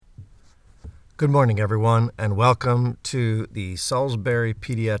Good morning, everyone, and welcome to the Salisbury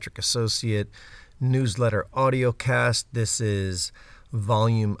Pediatric Associate newsletter audiocast. This is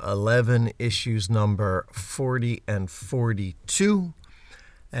volume 11, issues number 40 and 42,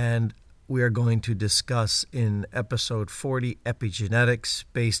 and we are going to discuss in episode 40 epigenetics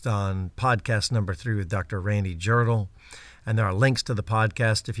based on podcast number 3 with Dr. Randy Jirtle. And there are links to the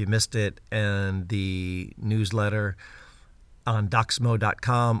podcast if you missed it and the newsletter on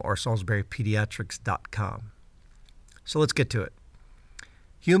docsmo.com or salisburypediatrics.com. So let's get to it.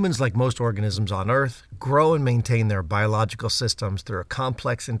 Humans, like most organisms on Earth, grow and maintain their biological systems through a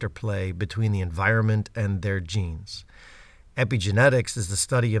complex interplay between the environment and their genes. Epigenetics is the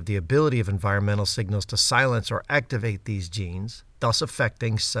study of the ability of environmental signals to silence or activate these genes, thus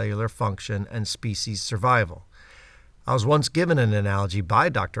affecting cellular function and species survival. I was once given an analogy by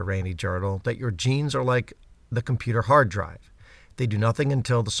Dr. Randy Jirtle that your genes are like the computer hard drive. They do nothing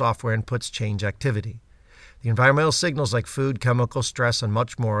until the software inputs change activity. The environmental signals like food, chemical, stress, and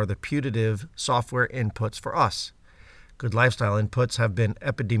much more are the putative software inputs for us. Good lifestyle inputs have been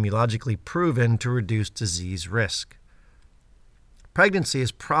epidemiologically proven to reduce disease risk. Pregnancy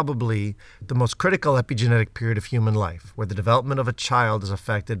is probably the most critical epigenetic period of human life, where the development of a child is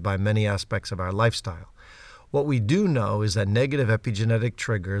affected by many aspects of our lifestyle. What we do know is that negative epigenetic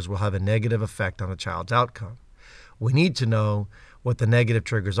triggers will have a negative effect on a child's outcome. We need to know what the negative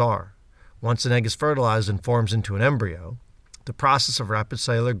triggers are. Once an egg is fertilized and forms into an embryo, the process of rapid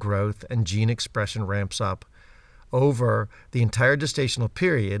cellular growth and gene expression ramps up. Over the entire gestational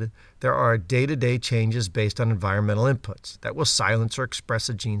period, there are day-to-day changes based on environmental inputs that will silence or express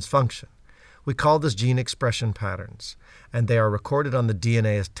a gene's function. We call this gene expression patterns, and they are recorded on the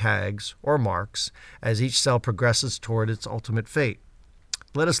DNA as tags or marks as each cell progresses toward its ultimate fate.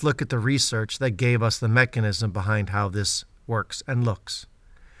 Let us look at the research that gave us the mechanism behind how this works and looks.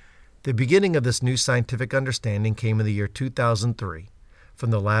 The beginning of this new scientific understanding came in the year 2003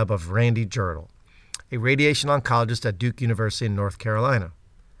 from the lab of Randy Jirtle, a radiation oncologist at Duke University in North Carolina.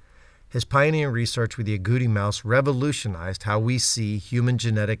 His pioneering research with the agouti mouse revolutionized how we see human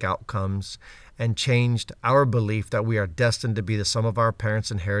genetic outcomes and changed our belief that we are destined to be the sum of our parents'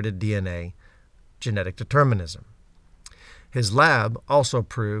 inherited DNA, genetic determinism. His lab also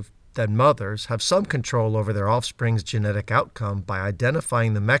proved that mothers have some control over their offspring's genetic outcome by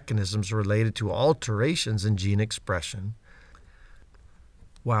identifying the mechanisms related to alterations in gene expression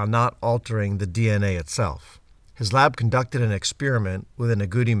while not altering the DNA itself. His lab conducted an experiment with an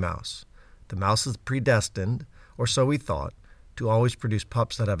agouti mouse. The mouse is predestined, or so we thought, to always produce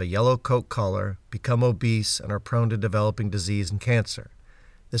pups that have a yellow coat color, become obese, and are prone to developing disease and cancer.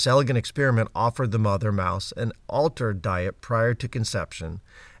 This elegant experiment offered the mother mouse an altered diet prior to conception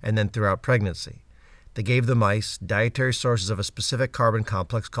and then throughout pregnancy. They gave the mice dietary sources of a specific carbon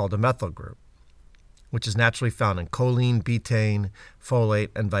complex called a methyl group, which is naturally found in choline, betaine, folate,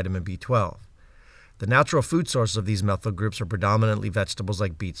 and vitamin B12. The natural food sources of these methyl groups are predominantly vegetables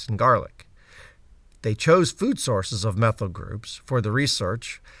like beets and garlic. They chose food sources of methyl groups for the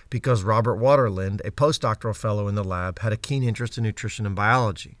research because Robert Waterland, a postdoctoral fellow in the lab, had a keen interest in nutrition and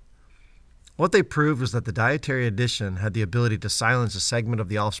biology. What they proved was that the dietary addition had the ability to silence a segment of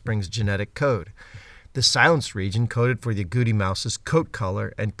the offspring's genetic code. This silenced region coded for the agouti mouse's coat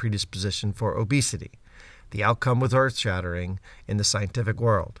color and predisposition for obesity. The outcome was earth-shattering in the scientific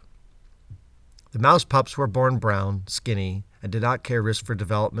world. The mouse pups were born brown, skinny, and did not carry risk for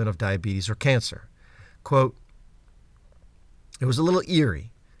development of diabetes or cancer. Quote, "It was a little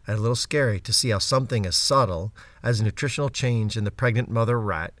eerie and a little scary to see how something as subtle as a nutritional change in the pregnant mother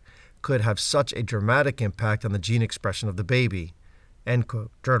rat could have such a dramatic impact on the gene expression of the baby," end quote,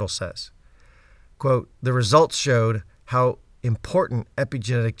 Jirtle says. Quote, "The results showed how important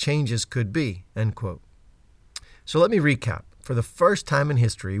epigenetic changes could be," end quote. So let me recap. For the first time in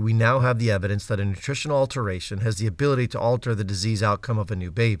history, we now have the evidence that a nutritional alteration has the ability to alter the disease outcome of a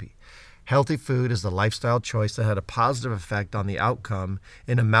new baby. Healthy food is the lifestyle choice that had a positive effect on the outcome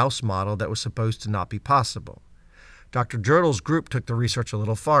in a mouse model that was supposed to not be possible. Dr. Jirtle's group took the research a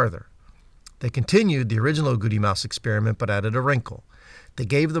little farther. They continued the original agouti mouse experiment but added a wrinkle. They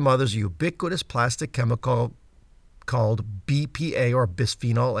gave the mothers a ubiquitous plastic chemical called BPA or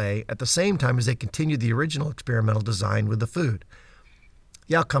bisphenol A at the same time as they continued the original experimental design with the food.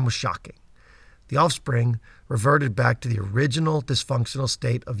 The outcome was shocking. The offspring reverted back to the original dysfunctional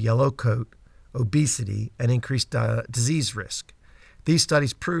state of yellow coat, obesity, and increased disease risk. These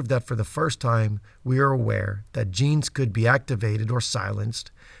studies proved that for the first time, we are aware that genes could be activated or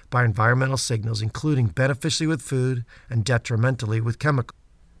silenced by environmental signals, including beneficially with food and detrimentally with chemicals.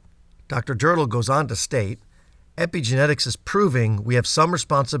 Dr. Jirtle goes on to state, Epigenetics is proving we have some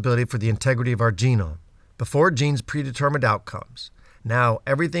responsibility for the integrity of our genome. Before, genes predetermined outcomes. Now,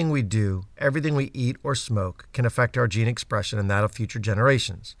 everything we do, everything we eat or smoke can affect our gene expression and that of future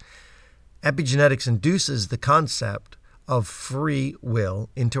generations. Epigenetics induces the concept of free will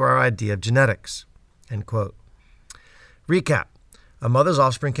into our idea of genetics. End quote. Recap. A mother's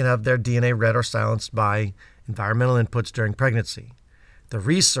offspring can have their DNA read or silenced by environmental inputs during pregnancy. The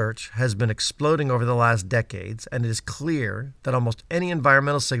research has been exploding over the last decades, and it is clear that almost any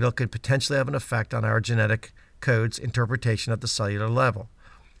environmental signal could potentially have an effect on our genetic code's interpretation at the cellular level.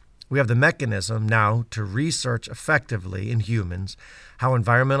 We have the mechanism now to research effectively in humans how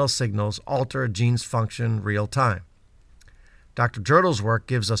environmental signals alter a gene's function real time. Dr. Jerdal's work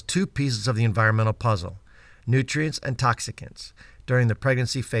gives us two pieces of the environmental puzzle, nutrients and toxicants, during the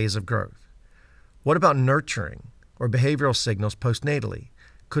pregnancy phase of growth. What about nurturing or behavioral signals postnatally?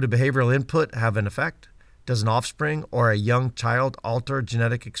 Could a behavioral input have an effect? Does an offspring or a young child alter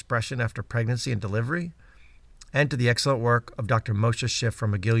genetic expression after pregnancy and delivery? And to the excellent work of Dr. Moshe Schiff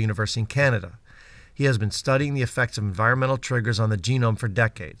from McGill University in Canada. He has been studying the effects of environmental triggers on the genome for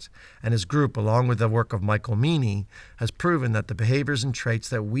decades, and his group, along with the work of Michael Meany, has proven that the behaviors and traits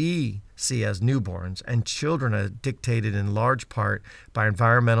that we see as newborns and children are dictated in large part by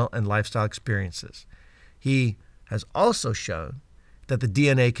environmental and lifestyle experiences. He has also shown that the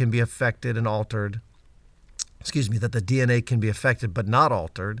DNA can be affected and altered, that the DNA can be affected but not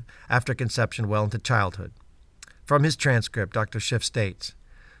altered after conception well into childhood. From his transcript, Dr. Schiff states,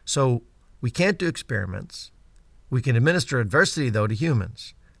 "So we can't do experiments. We can administer adversity, though, to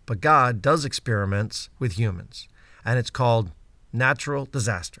humans. But God does experiments with humans, and it's called natural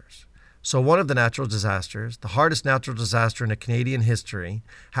disasters. So one of the natural disasters, the hardest natural disaster in Canadian history,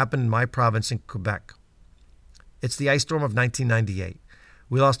 happened in my province in Quebec. It's the ice storm of 1998.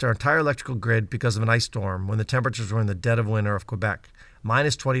 We lost our entire electrical grid because of an ice storm when the temperatures were in the dead of winter of Quebec,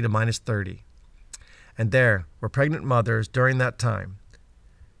 minus 20 to minus 30. And there were pregnant mothers during that time.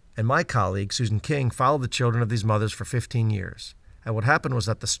 And my colleague, Susan King, followed the children of these mothers for 15 years. And what happened was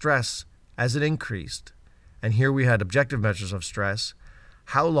that the stress, as it increased, and here we had objective measures of stress,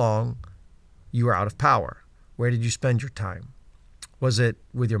 how long you were out of power. Where did you spend your time? Was it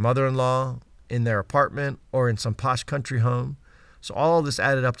with your mother-in-law, in their apartment, or in some posh country home? So all of this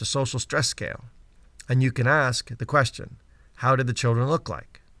added up to social stress scale. And you can ask the question, how did the children look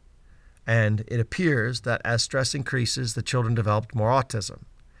like? And it appears that as stress increases, the children developed more autism.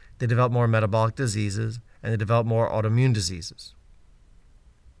 They developed more metabolic diseases, and they developed more autoimmune diseases."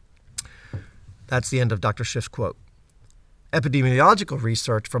 That's the end of Dr. Schiff's quote. Epidemiological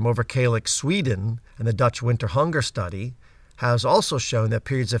research from Överkalix, Sweden, and the Dutch winter hunger study has also shown that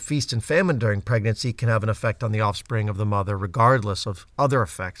periods of feast and famine during pregnancy can have an effect on the offspring of the mother, regardless of other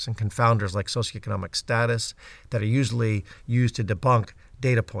effects and confounders like socioeconomic status that are usually used to debunk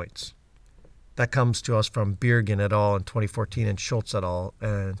data points. That comes to us from Biergen et al. In 2014 and Schultz et al.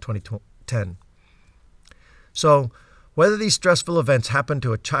 In 2010. So, whether these stressful events happen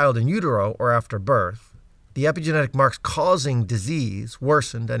to a child in utero or after birth, the epigenetic marks causing disease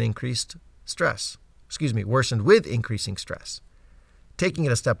worsened with increasing stress. Taking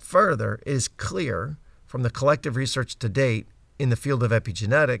it a step further, it is clear from the collective research to date in the field of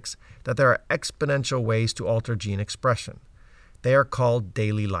epigenetics that there are exponential ways to alter gene expression. They are called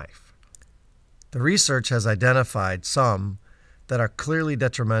daily life. The research has identified some that are clearly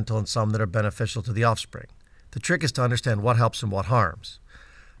detrimental and some that are beneficial to the offspring. The trick is to understand what helps and what harms.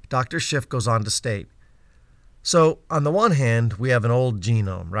 Dr. Schiff goes on to state, so on the one hand, we have an old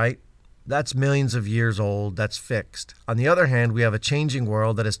genome, right? That's millions of years old, that's fixed. On the other hand, we have a changing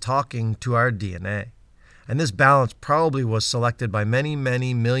world that is talking to our DNA. And this balance probably was selected by many,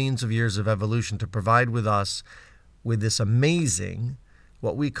 many millions of years of evolution to provide with us with this amazing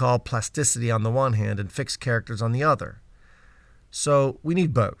what we call plasticity on the one hand and fixed characters on the other. So we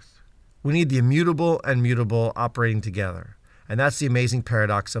need both. We need the immutable and mutable operating together. And that's the amazing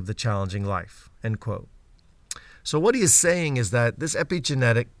paradox of the challenging life. End quote. So what he is saying is that this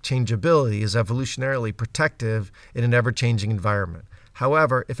epigenetic changeability is evolutionarily protective in an ever-changing environment.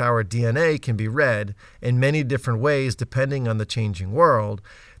 However, if our DNA can be read in many different ways depending on the changing world,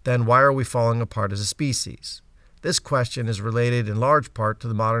 then why are we falling apart as a species? This question is related in large part to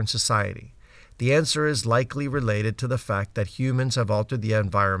the modern society. The answer is likely related to the fact that humans have altered the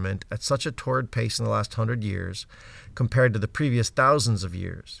environment at such a torrid pace in the last 100 years compared to the previous thousands of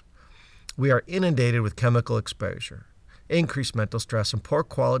years. We are inundated with chemical exposure, increased mental stress, and poor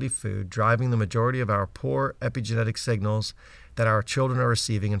quality food driving the majority of our poor epigenetic signals that our children are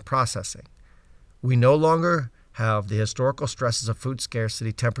receiving and processing. We no longer have the historical stresses of food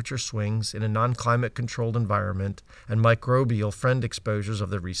scarcity, temperature swings in a non-climate controlled environment, and microbial friend exposures of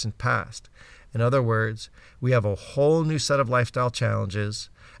the recent past. In other words, we have a whole new set of lifestyle challenges,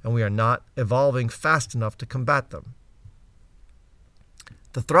 and we are not evolving fast enough to combat them.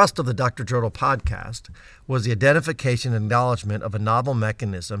 The thrust of the Dr. Jodl podcast was the identification and acknowledgement of a novel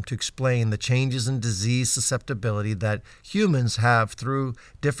mechanism to explain the changes in disease susceptibility that humans have through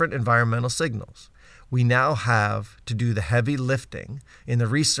different environmental signals. We now have to do the heavy lifting in the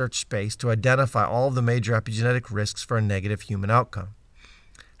research space to identify all of the major epigenetic risks for a negative human outcome.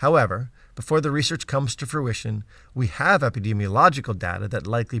 However, before the research comes to fruition, we have epidemiological data that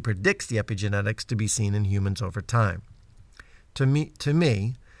likely predicts the epigenetics to be seen in humans over time. To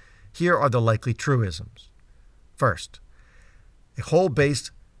me, here are the likely truisms. First, a whole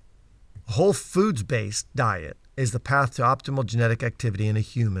foods-based diet is the path to optimal genetic activity in a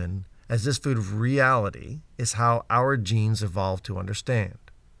human, as this food of reality is how our genes evolved to understand.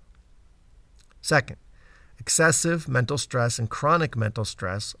 Second, excessive mental stress and chronic mental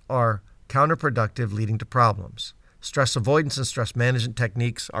stress are counterproductive, leading to problems. Stress avoidance and stress management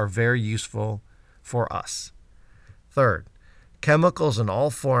techniques are very useful for us. Third, chemicals in all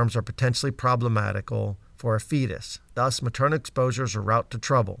forms are potentially problematical for a fetus. Thus, maternal exposure is a route to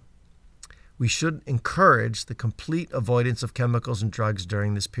trouble. We should encourage the complete avoidance of chemicals and drugs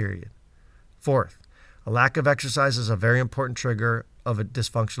during this period. Fourth, a lack of exercise is a very important trigger of a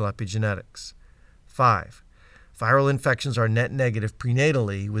dysfunctional epigenetics. 5. Viral infections are net negative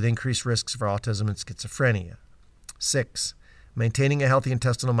prenatally with increased risks for autism and schizophrenia. 6. Maintaining a healthy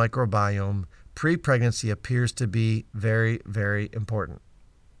intestinal microbiome pre-pregnancy appears to be very, very important.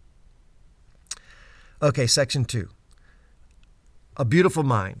 Okay, section 2. A Beautiful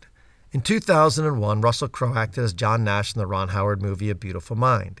Mind. In 2001, Russell Crowe acted as John Nash in the Ron Howard movie A Beautiful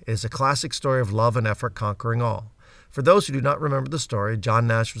Mind. It is a classic story of love and effort conquering all. For those who do not remember the story, John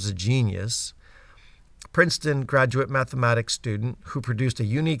Nash was a genius, Princeton graduate mathematics student who produced a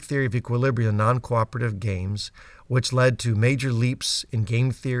unique theory of equilibrium in non-cooperative games, which led to major leaps in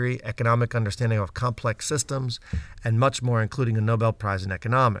game theory, economic understanding of complex systems, and much more, including a Nobel Prize in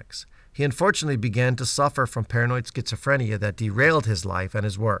economics. He unfortunately began to suffer from paranoid schizophrenia that derailed his life and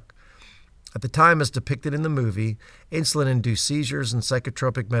his work. At the time, as depicted in the movie, insulin-induced seizures and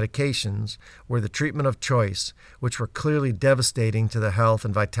psychotropic medications were the treatment of choice, which were clearly devastating to the health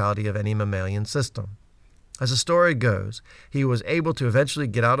and vitality of any mammalian system. As the story goes, he was able to eventually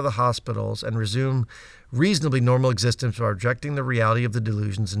get out of the hospitals and resume reasonably normal existence by rejecting the reality of the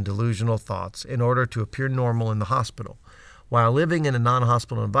delusions and delusional thoughts in order to appear normal in the hospital. While living in a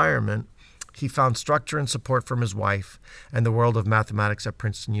non-hospital environment, he found structure and support from his wife and the world of mathematics at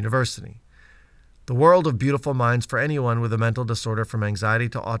Princeton University. The world of beautiful minds for anyone with a mental disorder, from anxiety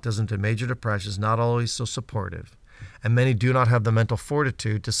to autism to major depression, is not always so supportive, and many do not have the mental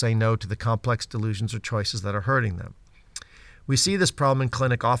fortitude to say no to the complex delusions or choices that are hurting them. We see this problem in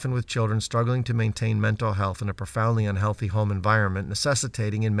clinic often with children struggling to maintain mental health in a profoundly unhealthy home environment,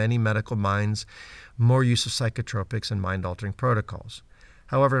 necessitating in many medical minds more use of psychotropics and mind-altering protocols.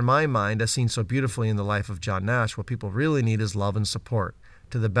 However, in my mind, as seen so beautifully in the life of John Nash, what people really need is love and support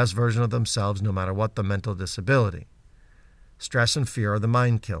to the best version of themselves, no matter what the mental disability. Stress and fear are the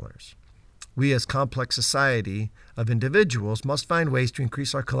mind killers. We, as complex society of individuals, must find ways to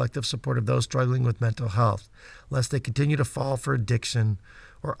increase our collective support of those struggling with mental health, lest they continue to fall for addiction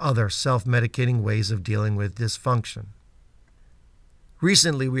or other self-medicating ways of dealing with dysfunction.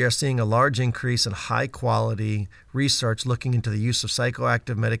 Recently, we are seeing a large increase in high-quality research looking into the use of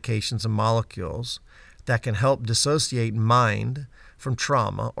psychoactive medications and molecules that can help dissociate mind from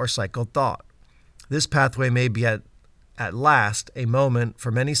trauma or cycled thought. This pathway may be at last a moment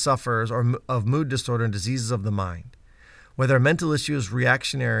for many sufferers of mood disorder and diseases of the mind. Whether a mental issue is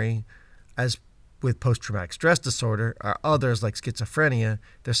reactionary, as with post-traumatic stress disorder, or others like schizophrenia,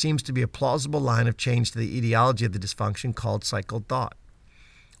 there seems to be a plausible line of change to the etiology of the dysfunction called cycled thought.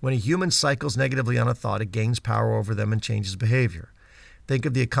 When a human cycles negatively on a thought, it gains power over them and changes behavior. Think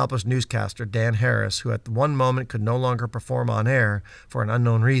of the accomplished newscaster Dan Harris, who at one moment could no longer perform on air for an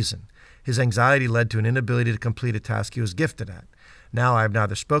unknown reason. His anxiety led to an inability to complete a task he was gifted at. Now I have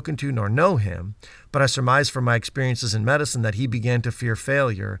neither spoken to nor know him, but I surmise from my experiences in medicine that he began to fear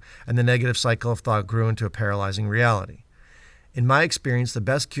failure, and the negative cycle of thought grew into a paralyzing reality. In my experience, the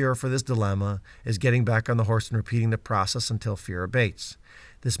best cure for this dilemma is getting back on the horse and repeating the process until fear abates.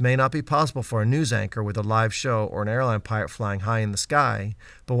 This may not be possible for a news anchor with a live show or an airline pilot flying high in the sky,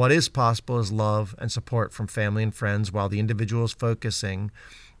 but what is possible is love and support from family and friends while the individual is focusing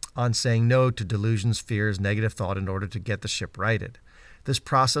on saying no to delusions, fears, negative thought in order to get the ship righted. This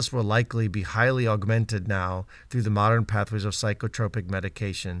process will likely be highly augmented now through the modern pathways of psychotropic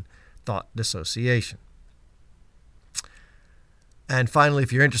medication, thought dissociation. And finally,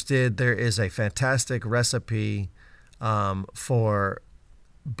 if you're interested, there is a fantastic recipe for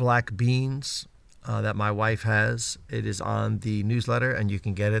black beans that my wife has. It is on the newsletter, and you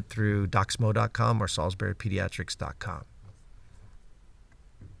can get it through docsmo.com or salisburypediatrics.com.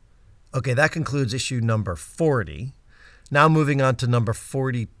 Okay, that concludes issue number 40. Now moving on to number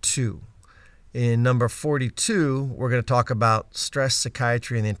 42. In number 42, we're going to talk about stress,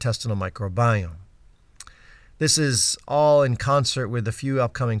 psychiatry, and the intestinal microbiome. This is all in concert with a few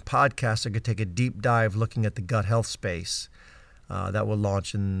upcoming podcasts that could take a deep dive looking at the gut health space that will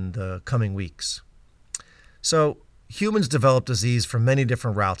launch in the coming weeks. So humans develop disease from many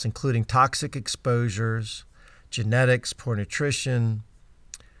different routes, including toxic exposures, genetics, poor nutrition,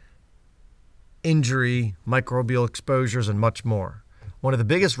 injury, microbial exposures, and much more. One of the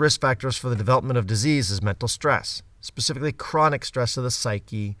biggest risk factors for the development of disease is mental stress. Specifically, chronic stress of the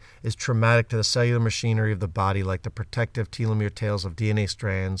psyche is traumatic to the cellular machinery of the body, like the protective telomere tails of DNA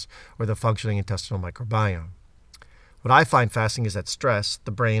strands or the functioning intestinal microbiome. What I find fascinating is that stress,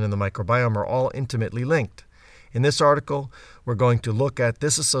 the brain, and the microbiome are all intimately linked. In this article, we're going to look at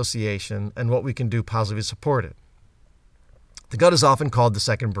this association and what we can do positively to support it. The gut is often called the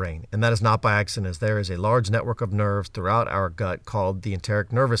second brain, and that is not by accident, as there is a large network of nerves throughout our gut called the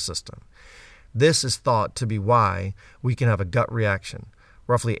enteric nervous system. This is thought to be why we can have a gut reaction.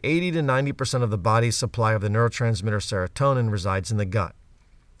 Roughly 80 to 90% of the body's supply of the neurotransmitter serotonin resides in the gut.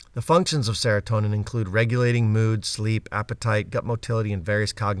 The functions of serotonin include regulating mood, sleep, appetite, gut motility, and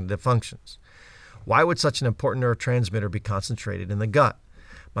various cognitive functions. Why would such an important neurotransmitter be concentrated in the gut?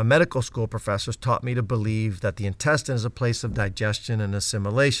 My medical school professors taught me to believe that the intestine is a place of digestion and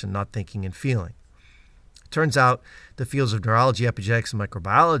assimilation, not thinking and feeling. Turns out the fields of neurology, epigenetics, and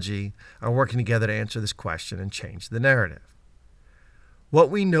microbiology are working together to answer this question and change the narrative. What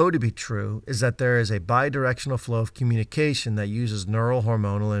we know to be true is that there is a bidirectional flow of communication that uses neural,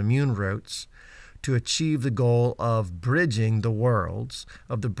 hormonal, and immune routes to achieve the goal of bridging the worlds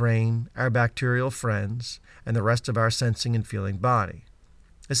of the brain, our bacterial friends, and the rest of our sensing and feeling body.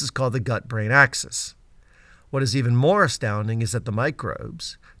 This is called the gut-brain axis. What is even more astounding is that the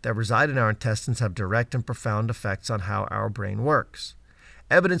microbes that reside in our intestines have direct and profound effects on how our brain works.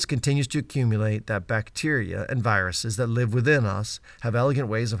 Evidence continues to accumulate that bacteria and viruses that live within us have elegant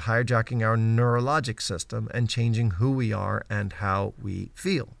ways of hijacking our neurologic system and changing who we are and how we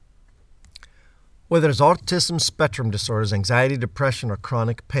feel. Whether it's autism spectrum disorders, anxiety, depression, or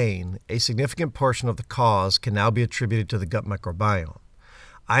chronic pain, a significant portion of the cause can now be attributed to the gut microbiome.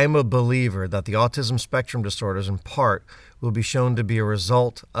 I am a believer that the autism spectrum disorders, in part, will be shown to be a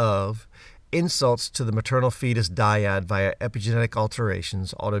result of insults to the maternal fetus dyad via epigenetic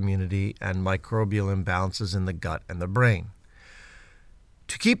alterations, autoimmunity, and microbial imbalances in the gut and the brain.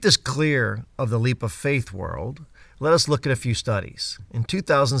 To keep this clear of the leap of faith world, let us look at a few studies. In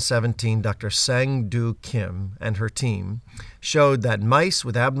 2017, Dr. Sang-Do Kim and her team showed that mice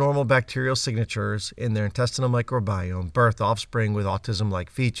with abnormal bacterial signatures in their intestinal microbiome birthed offspring with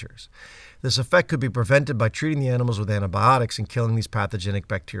autism-like features. This effect could be prevented by treating the animals with antibiotics and killing these pathogenic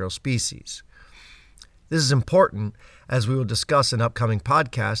bacterial species. This is important, as we will discuss in upcoming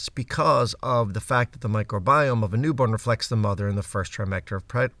podcasts, because of the fact that the microbiome of a newborn reflects the mother in the first trimester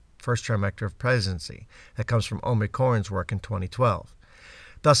of pregnancy. That comes from Omri Koren's work in 2012.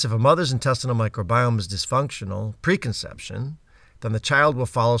 Thus, if a mother's intestinal microbiome is dysfunctional pre-conception, then the child will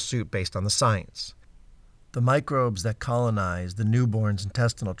follow suit based on the science. The microbes that colonize the newborn's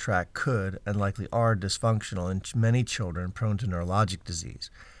intestinal tract could, and likely are, dysfunctional in many children prone to neurologic disease.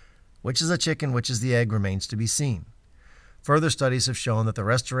 Which is a chicken, which is the egg, remains to be seen. Further studies have shown that the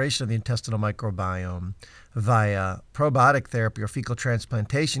restoration of the intestinal microbiome via probiotic therapy or fecal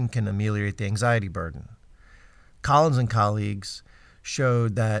transplantation can ameliorate the anxiety burden. Collins and colleagues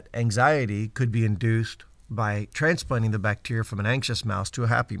showed that anxiety could be induced by transplanting the bacteria from an anxious mouse to a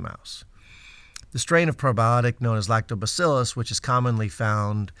happy mouse. The strain of probiotic known as lactobacillus, which is commonly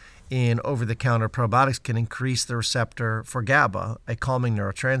found in over-the-counter probiotics, can increase the receptor for GABA, a calming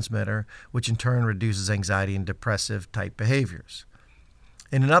neurotransmitter, which in turn reduces anxiety and depressive-type behaviors.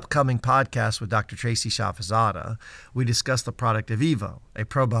 In an upcoming podcast with Dr. Tracy Shafazada, we discuss the product Evivo, a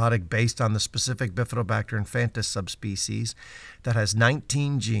probiotic based on the specific Bifidobacter infantis subspecies that has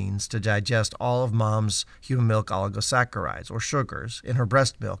 19 genes to digest all of mom's human milk oligosaccharides, or sugars, in her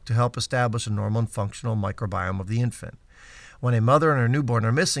breast milk to help establish a normal and functional microbiome of the infant. When a mother and her newborn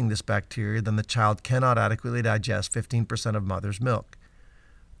are missing this bacteria, then the child cannot adequately digest 15% of mother's milk.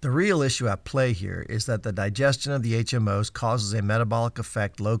 The real issue at play here is that the digestion of the HMOs causes a metabolic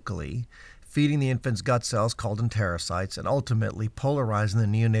effect locally, feeding the infant's gut cells called enterocytes and ultimately polarizing the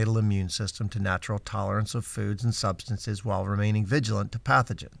neonatal immune system to natural tolerance of foods and substances while remaining vigilant to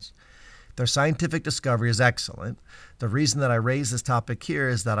pathogens. Their scientific discovery is excellent. The reason that I raise this topic here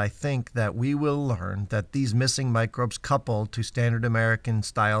is that I think that we will learn that these missing microbes coupled to standard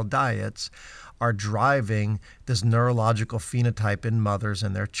American-style diets are driving this neurological phenotype in mothers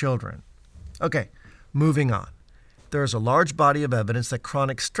and their children. Okay, moving on. There is a large body of evidence that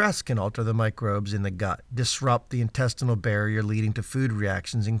chronic stress can alter the microbes in the gut, disrupt the intestinal barrier leading to food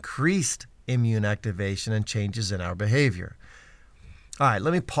reactions, increased immune activation, and changes in our behavior. All right,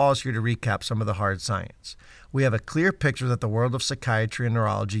 let me pause here to recap some of the hard science. We have a clear picture that the world of psychiatry and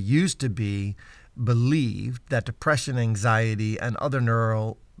neurology used to be believed that depression, anxiety, and other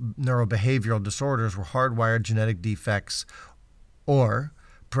neurobehavioral disorders were hardwired genetic defects or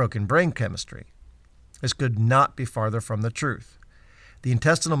broken brain chemistry. This could not be farther from the truth. The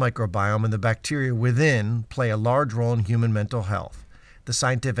intestinal microbiome and the bacteria within play a large role in human mental health. The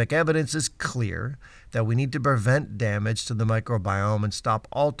scientific evidence is clear that we need to prevent damage to the microbiome and stop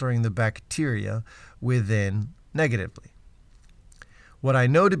altering the bacteria within negatively. What I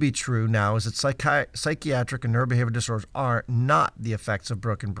know to be true now is that psychiatric and neurobehavioral disorders are not the effects of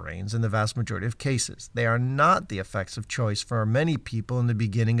broken brains in the vast majority of cases. They are not the effects of choice for many people in the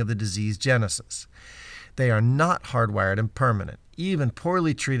beginning of the disease genesis. They are not hardwired and permanent. Even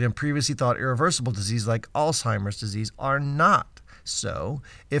poorly treated and previously thought irreversible disease like Alzheimer's disease are not so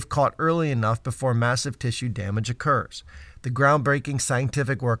if caught early enough before massive tissue damage occurs. The groundbreaking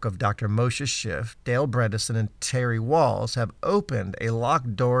scientific work of Dr. Moshe Schiff, Dale Bredesen, and Terry Walls have opened a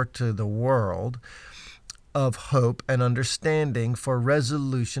locked door to the world of hope and understanding for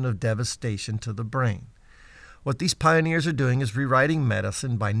resolution of devastation to the brain. What these pioneers are doing is rewriting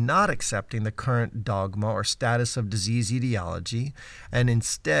medicine by not accepting the current dogma or status of disease etiology and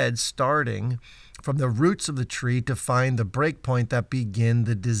instead starting from the roots of the tree to find the breakpoint that begin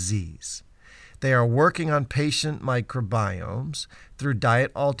the disease. They are working on patient microbiomes through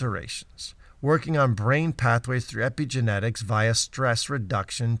diet alterations, working on brain pathways through epigenetics via stress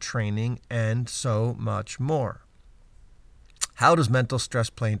reduction, training, and so much more. How does mental stress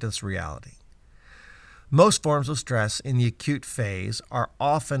play into this reality? Most forms of stress in the acute phase are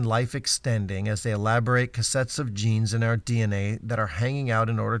often life-extending as they elaborate cassettes of genes in our DNA that are hanging out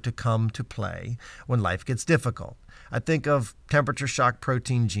in order to come to play when life gets difficult. I think of temperature shock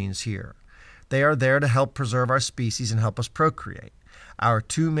protein genes here. They are there to help preserve our species and help us procreate, our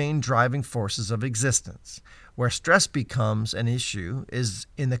two main driving forces of existence. Where stress becomes an issue is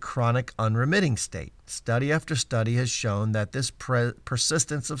in the chronic unremitting state. Study after study has shown that this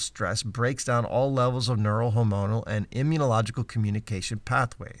persistence of stress breaks down all levels of neural, hormonal, and immunological communication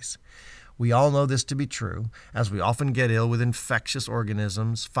pathways. We all know this to be true, as we often get ill with infectious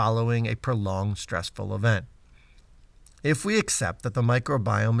organisms following a prolonged stressful event. If we accept that the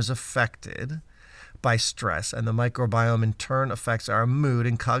microbiome is affected by stress and the microbiome in turn affects our mood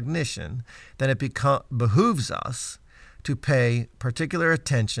and cognition, then it behooves us to pay particular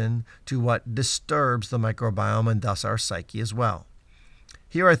attention to what disturbs the microbiome and thus our psyche as well.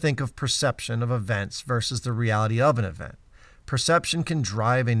 Here I think of perception of events versus the reality of an event. Perception can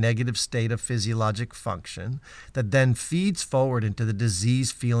drive a negative state of physiologic function that then feeds forward into the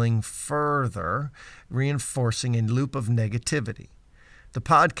disease feeling further, reinforcing a loop of negativity. The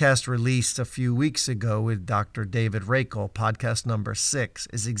podcast released a few weeks ago with Dr. David Rakel, podcast number 6,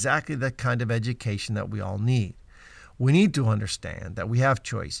 is exactly the kind of education that we all need. We need to understand that we have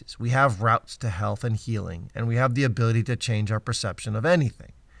choices, we have routes to health and healing, and we have the ability to change our perception of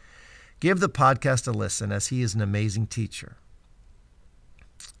anything. Give the podcast a listen, as he is an amazing teacher.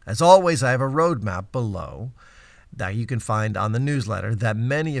 As always, I have a roadmap below that you can find on the newsletter that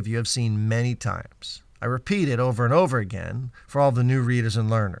many of you have seen many times. I repeat it over and over again for all the new readers and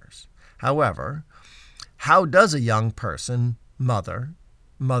learners. However, how does a young person,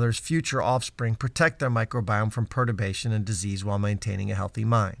 mother's future offspring, protect their microbiome from perturbation and disease while maintaining a healthy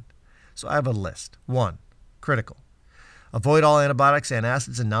mind? So I have a list. 1. Critical. Avoid all antibiotics,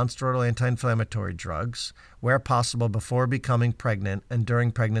 antacids, and nonsteroidal anti-inflammatory drugs where possible before becoming pregnant and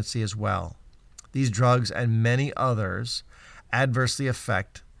during pregnancy as well. These drugs and many others adversely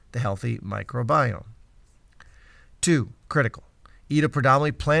affect the healthy microbiome. 2. Critical. Eat a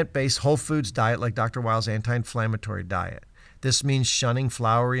predominantly plant-based whole foods diet like Dr. Weil's anti-inflammatory diet. This means shunning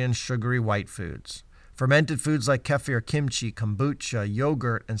floury and sugary white foods. Fermented foods like kefir, kimchi, kombucha,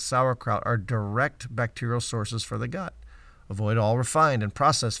 yogurt, and sauerkraut are direct bacterial sources for the gut. Avoid all refined and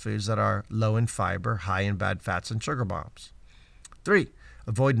processed foods that are low in fiber, high in bad fats, and sugar bombs. 3.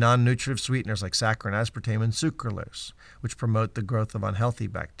 Avoid non-nutritive sweeteners like saccharin, aspartame, and sucralose, which promote the growth of unhealthy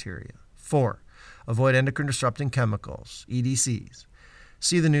bacteria. 4. Avoid endocrine-disrupting chemicals, EDCs.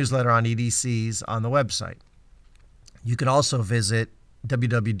 See the newsletter on EDCs on the website. You can also visit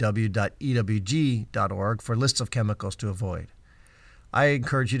www.ewg.org for lists of chemicals to avoid. I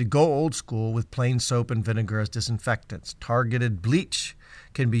encourage you to go old school with plain soap and vinegar as disinfectants. Targeted bleach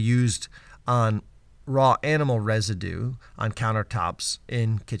can be used on raw animal residue on countertops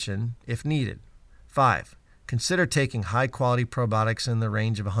in kitchen if needed. 5. Consider taking high-quality probiotics in the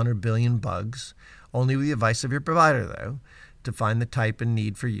range of 100 billion bugs, only with the advice of your provider, though, to find the type and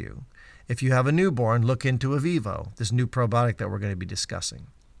need for you. If you have a newborn, look into Avivo, this new probiotic that we're going to be discussing.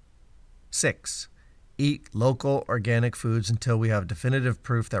 6. Eat local organic foods until we have definitive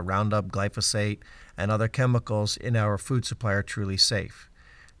proof that Roundup, glyphosate, and other chemicals in our food supply are truly safe.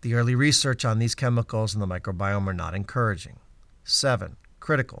 The early research on these chemicals in the microbiome are not encouraging. 7.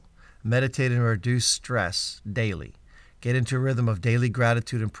 Critical. Meditate and reduce stress daily. Get into a rhythm of daily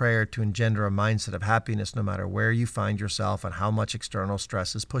gratitude and prayer to engender a mindset of happiness no matter where you find yourself and how much external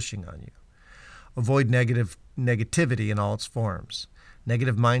stress is pushing on you. Avoid negativity in all its forms.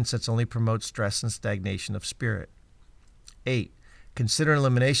 Negative mindsets only promote stress and stagnation of spirit. 8. Consider an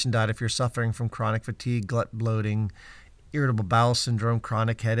elimination diet if you're suffering from chronic fatigue, gut bloating, irritable bowel syndrome,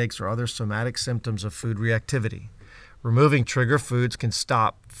 chronic headaches, or other somatic symptoms of food reactivity. Removing trigger foods can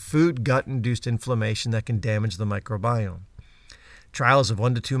stop food gut-induced inflammation that can damage the microbiome. Trials of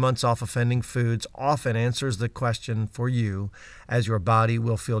 1 to 2 months off offending foods often answers the question for you, as your body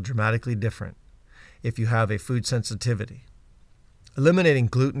will feel dramatically different if you have a food sensitivity. Eliminating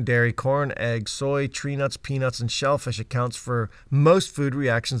gluten, dairy, corn, eggs, soy, tree nuts, peanuts, and shellfish accounts for most food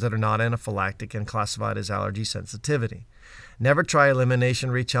reactions that are not anaphylactic and classified as allergy sensitivity. Never try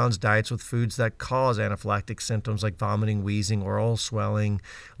elimination re-challenge diets with foods that cause anaphylactic symptoms like vomiting, wheezing, oral swelling,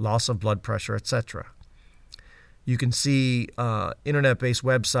 loss of blood pressure, etc. You can see internet-based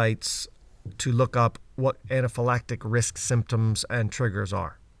websites to look up what anaphylactic risk symptoms and triggers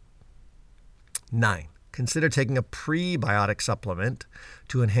are. 9. Consider taking a prebiotic supplement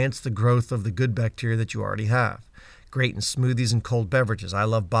to enhance the growth of the good bacteria that you already have. Great in smoothies and cold beverages. I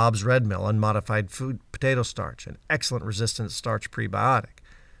love Bob's Red Mill unmodified food potato starch, an excellent resistant starch prebiotic.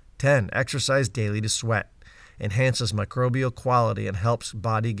 10. Exercise daily to sweat. Enhances microbial quality and helps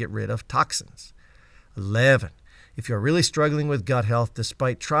body get rid of toxins. 11. If you're really struggling with gut health,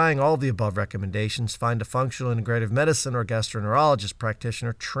 despite trying all the above recommendations, find a functional integrative medicine or gastroenterologist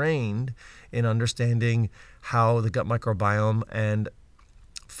practitioner trained in understanding how the gut microbiome and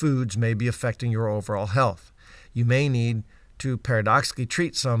foods may be affecting your overall health. You may need to paradoxically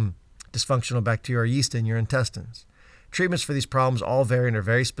treat some dysfunctional bacteria or yeast in your intestines. Treatments for these problems all vary and are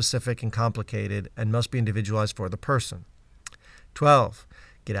very specific and complicated and must be individualized for the person. 12.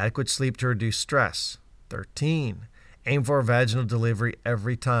 Get adequate sleep to reduce stress. 13. Aim for vaginal delivery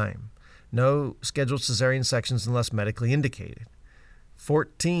every time. No scheduled cesarean sections unless medically indicated.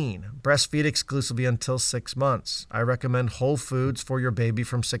 14. Breastfeed exclusively until 6 months. I recommend whole foods for your baby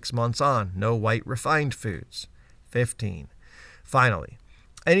from 6 months on. No white refined foods. 15. Finally,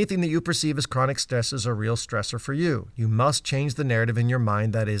 anything that you perceive as chronic stress is a real stressor for you. You must change the narrative in your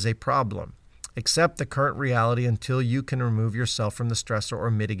mind that is a problem. Accept the current reality until you can remove yourself from the stressor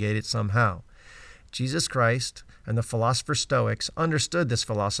or mitigate it somehow. Jesus Christ and the philosopher Stoics understood this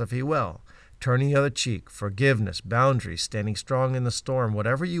philosophy well. Turning the other cheek, forgiveness, boundaries, standing strong in the storm,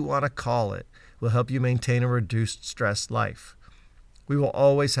 whatever you want to call it, will help you maintain a reduced stress life. We will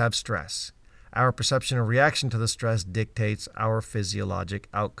always have stress. Our perception and reaction to the stress dictates our physiologic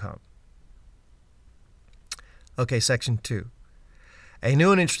outcome. Okay, section 2. A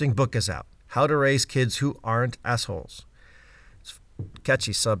new and interesting book is out, How to Raise Kids Who Aren't Assholes. It's a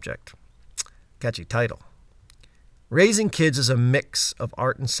catchy subject. Catchy title. Raising kids is a mix of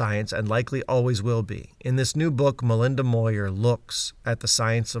art and science and likely always will be. In this new book, Melinda Moyer looks at the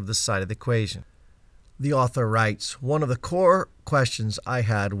science of this side of the equation. The author writes, one of the core questions I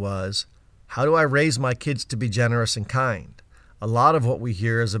had was, how do I raise my kids to be generous and kind? A lot of what we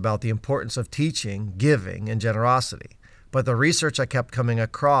hear is about the importance of teaching, giving, and generosity. But the research I kept coming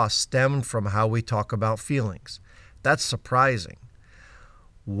across stemmed from how we talk about feelings. That's surprising.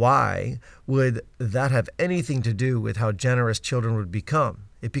 Why would that have anything to do with how generous children would become?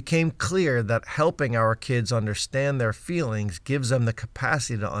 It became clear that helping our kids understand their feelings gives them the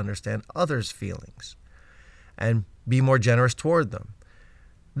capacity to understand others' feelings and be more generous toward them.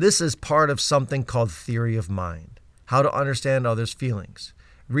 This is part of something called theory of mind, how to understand others' feelings.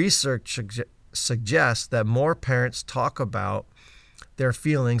 Research suggests that more parents talk about their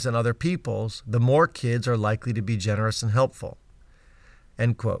feelings and other people's, the more kids are likely to be generous and helpful.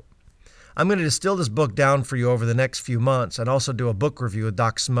 End quote. I'm going to distill this book down for you over the next few months and also do a book review with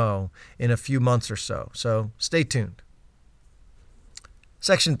Doc Smo in a few months or so stay tuned.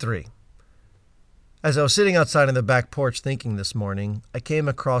 Section 3. As I was sitting outside on the back porch thinking this morning, I came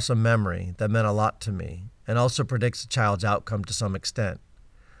across a memory that meant a lot to me and also predicts a child's outcome to some extent.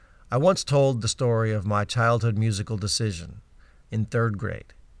 I once told the story of my childhood musical decision in 3rd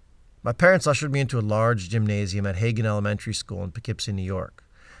grade. My parents ushered me into a large gymnasium at Hagen Elementary School in Poughkeepsie, New York.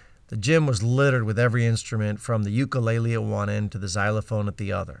 The gym was littered with every instrument from the ukulele at one end to the xylophone at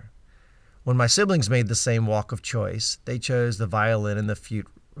the other. When my siblings made the same walk of choice, they chose the violin and the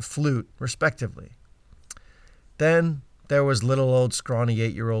flute, respectively. Then there was little old scrawny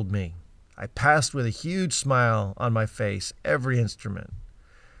 8-year-old me. I passed with a huge smile on my face every instrument.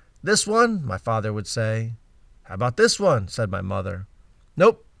 "This one," my father would say. "How about this one?" said my mother.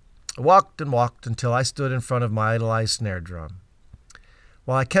 Nope. I walked and walked until I stood in front of my idolized snare drum.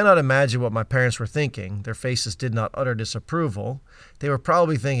 While I cannot imagine what my parents were thinking, their faces did not utter disapproval. They were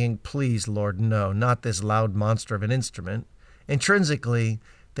probably thinking, "Please, Lord, no, not this loud monster of an instrument." Intrinsically,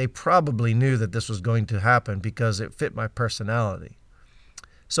 they probably knew that this was going to happen because it fit my personality.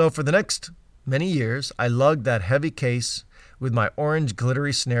 So for the next many years, I lugged that heavy case with my orange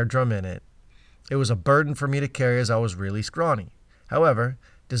glittery snare drum in it. It was a burden for me to carry as I was really scrawny. However,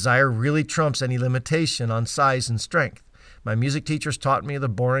 desire really trumps any limitation on size and strength. My music teachers taught me the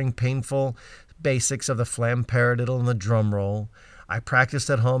boring, painful basics of the flam paradiddle and the drum roll. I practiced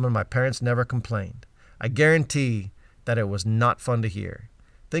at home and my parents never complained. I guarantee that it was not fun to hear.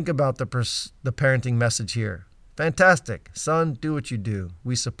 Think about the parenting message here. Fantastic. Son, do what you do.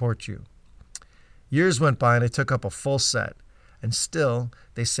 We support you. Years went by and I took up a full set. And still,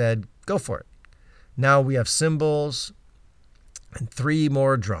 they said, go for it. Now we have cymbals and 3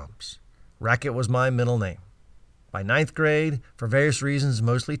 more drums. Racket was my middle name. By 9th grade, for various reasons,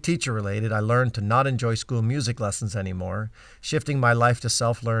 mostly teacher-related, I learned to not enjoy school music lessons anymore, shifting my life to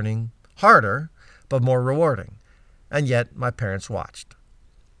self-learning, harder, but more rewarding. And yet, my parents watched.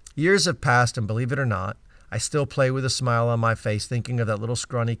 Years have passed, and believe it or not, I still play with a smile on my face, thinking of that little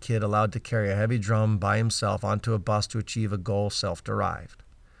scrawny kid allowed to carry a heavy drum by himself onto a bus to achieve a goal self-derived.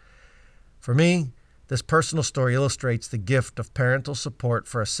 For me, this personal story illustrates the gift of parental support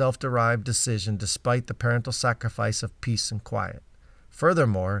for a self-derived decision despite the parental sacrifice of peace and quiet.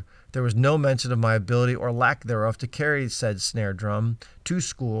 Furthermore, there was no mention of my ability or lack thereof to carry said snare drum to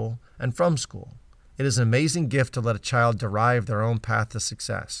school and from school. It is an amazing gift to let a child derive their own path to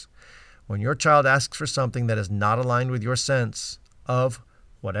success. When your child asks for something that is not aligned with your sense of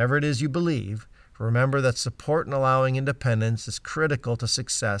whatever it is you believe, remember that support and allowing independence is critical to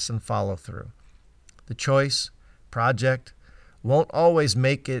success and follow-through. The choice, project, won't always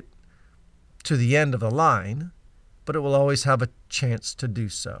make it to the end of the line, but it will always have a chance to do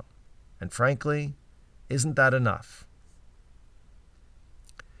so. And frankly, isn't that enough?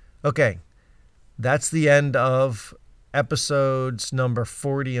 Okay, that's the end of episodes number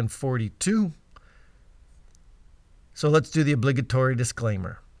 40 and 42. So let's do the obligatory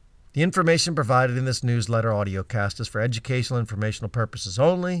disclaimer. The information provided in this newsletter audiocast is for educational and informational purposes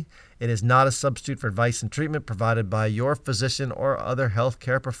only. It is not a substitute for advice and treatment provided by your physician or other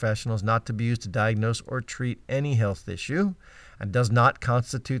healthcare professionals, not to be used to diagnose or treat any health issue, and does not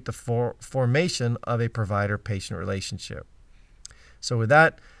constitute the formation of a provider-patient relationship. So with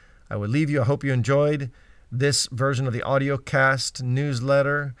that, I will leave you. I hope you enjoyed this version of the audiocast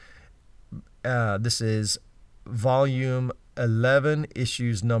newsletter. This is volume 11,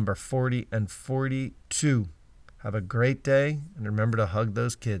 issues number 40 and 42. Have a great day, and remember to hug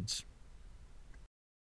those kids.